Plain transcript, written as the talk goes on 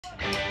How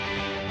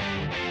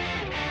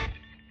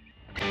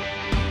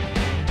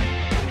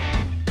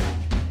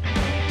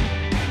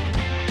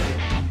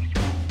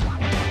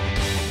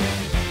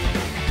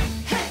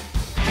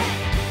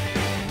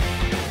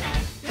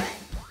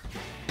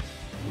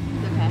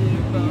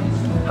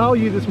are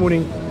you this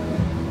morning?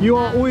 You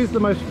are always the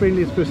most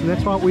friendliest person,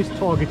 that's why I always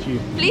target you.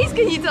 Please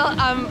can you tell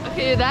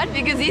Fourie that,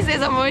 because he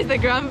says I'm always the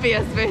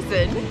grumpiest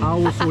person. I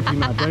will sort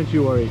him out, don't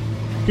you worry.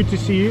 Good to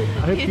see you.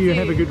 I hope you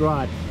have a good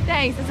ride.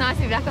 Thanks, it's nice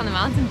to be back on the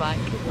mountain bike.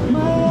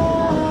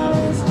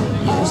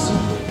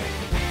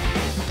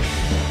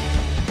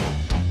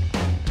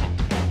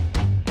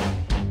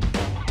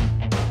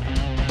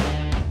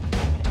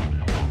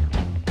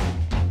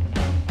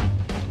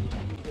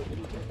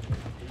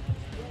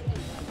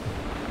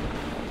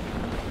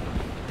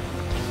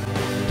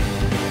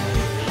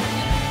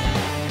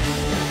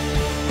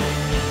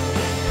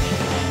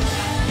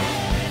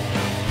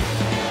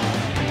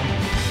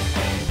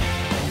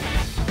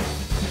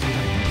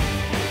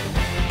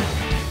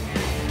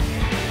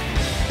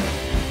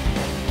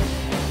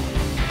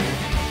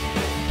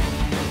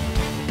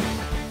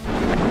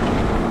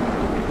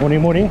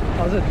 Morning, morning.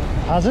 How's it?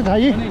 How's it? How are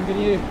you? Morning, good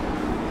to you.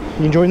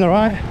 You enjoying the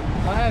ride?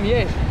 I am,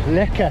 yes.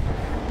 Lekker.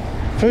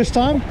 First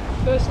time?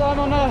 First time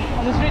on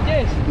the street,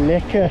 yes.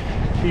 Lekker.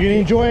 You're gonna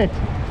enjoy it.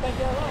 Thank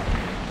you a lot.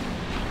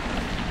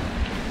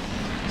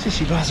 Jeez,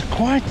 you guys are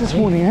quiet this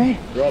morning, eh?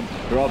 Rob,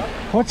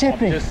 What's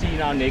happening? just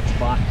seen our next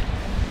bike.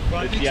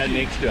 It's here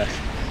next to us.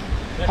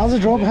 How's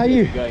it, Rob? How are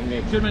you? Going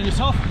next. Good man,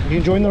 yourself? You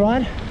enjoying the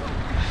ride?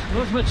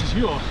 Not as much as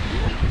you are.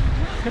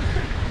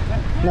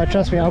 No,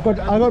 trust me, I've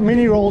got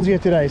many rolls here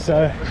today,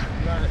 so.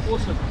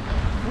 Awesome.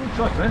 Good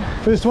truck,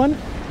 man. First one?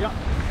 Yeah.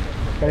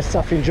 Great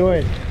stuff, enjoy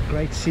it.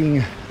 Great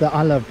seeing the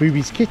I Love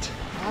Boobies kit.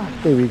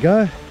 There we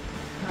go.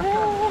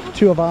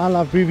 Two of our I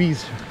Love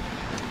Boobies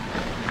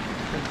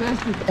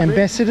Fantastic.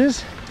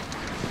 ambassadors.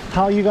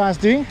 How are you guys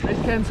doing?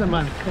 Breast cancer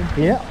month.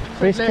 Yeah,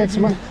 breast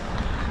cancer month.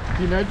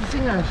 You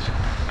noticing us?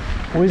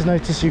 Always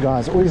notice you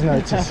guys, always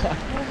notice.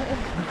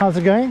 How's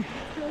it going?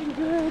 Going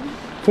good.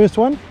 First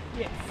one?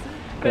 Yes.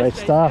 Great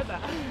stuff.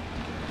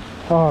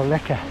 Oh,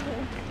 lekker.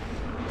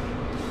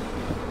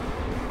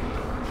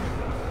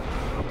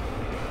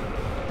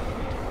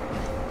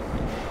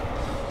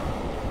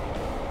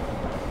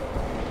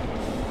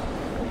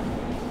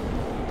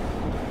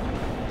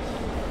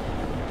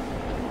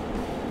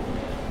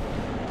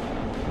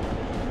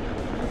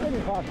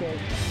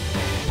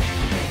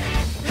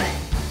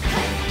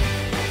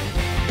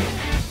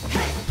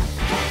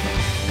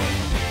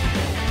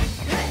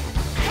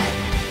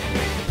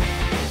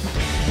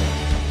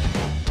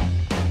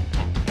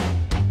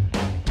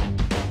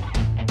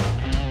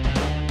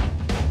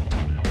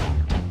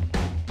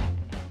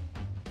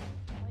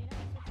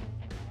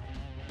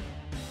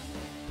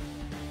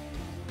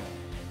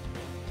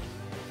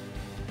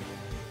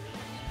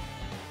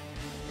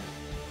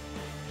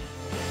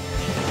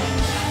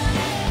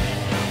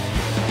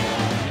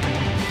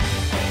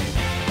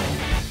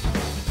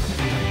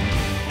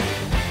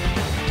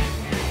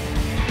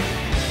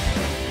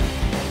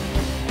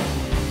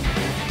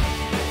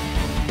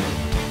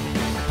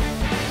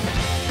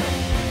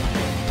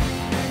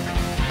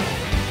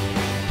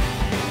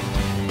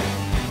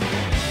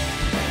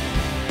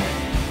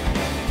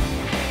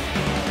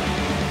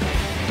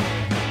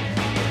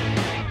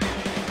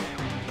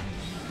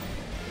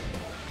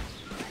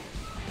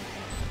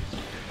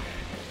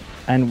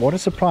 And what a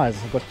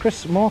surprise, I've got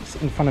Chris Marks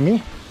in front of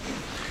me.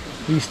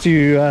 We used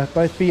to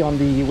both be on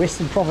the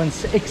Western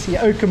Province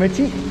XCO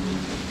committee,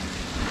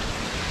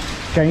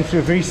 going through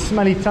a very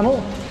smelly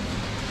tunnel.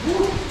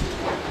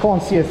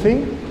 Can't see a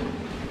thing.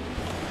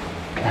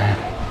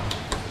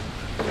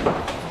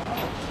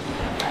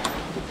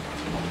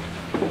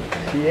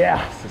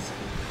 Yeah,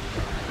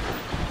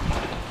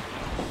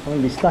 I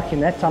won't be stuck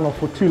in that tunnel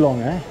for too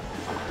long, eh?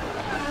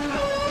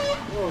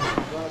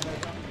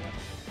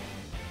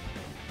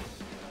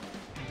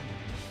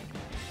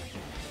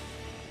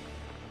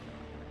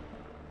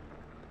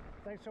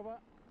 Thanks, Soba.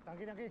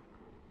 Dankie, dankie.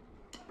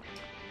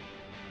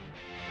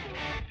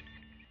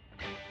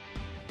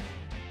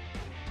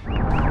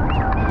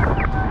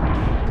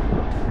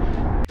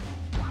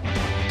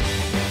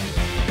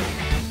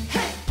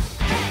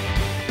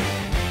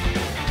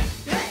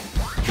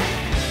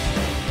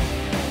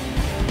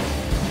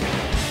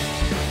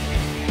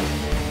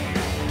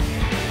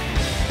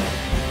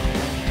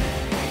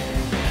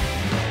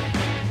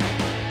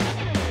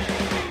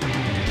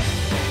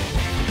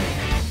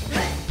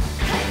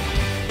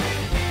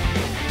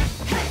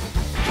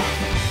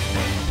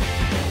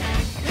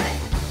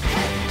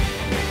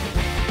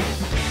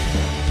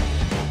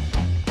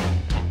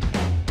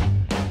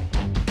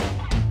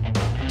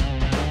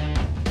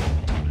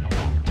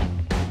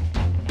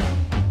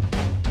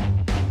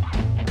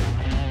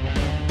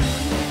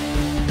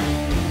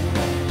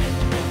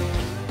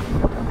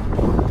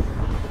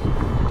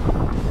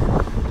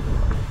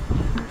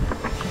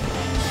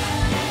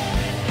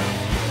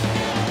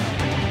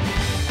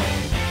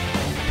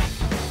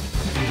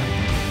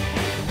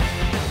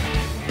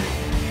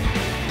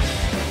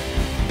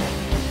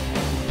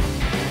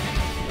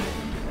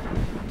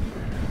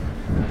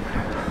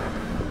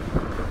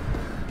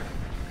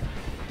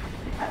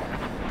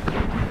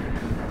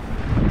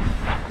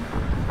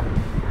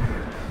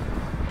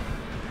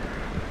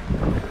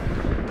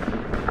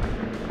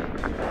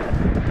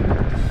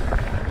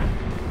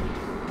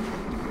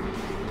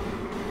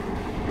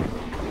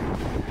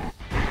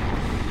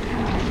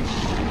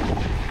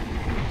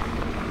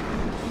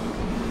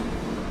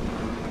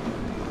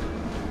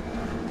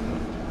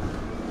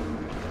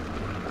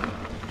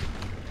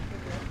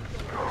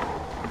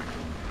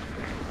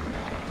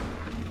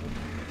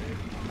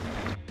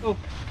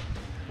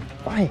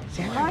 Bye.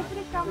 Say hi. Bye voor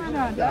de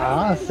camera.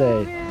 Ah,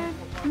 say.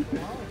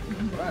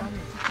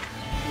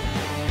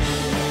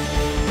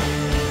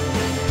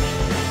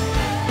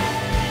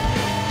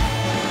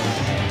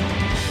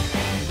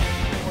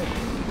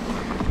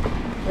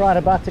 Right,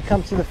 about to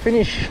come to the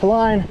finish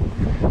line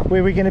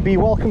where we're going to be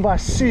welcomed by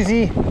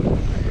Susie.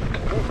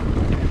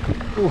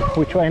 Ooh,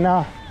 which way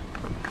now?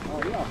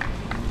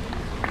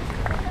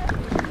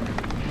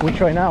 Which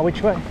way now?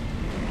 Which way?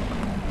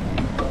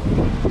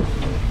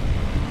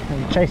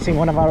 I'm chasing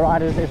one of our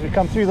riders as we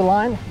come through the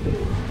line.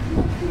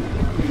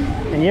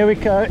 And here we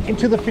go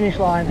into the finish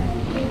line.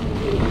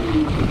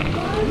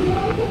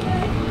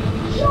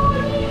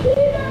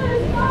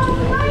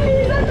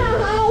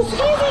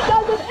 Easy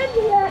does it in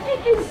here.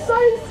 It is so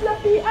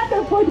slippy and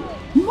a good.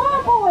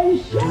 My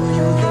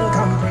boy.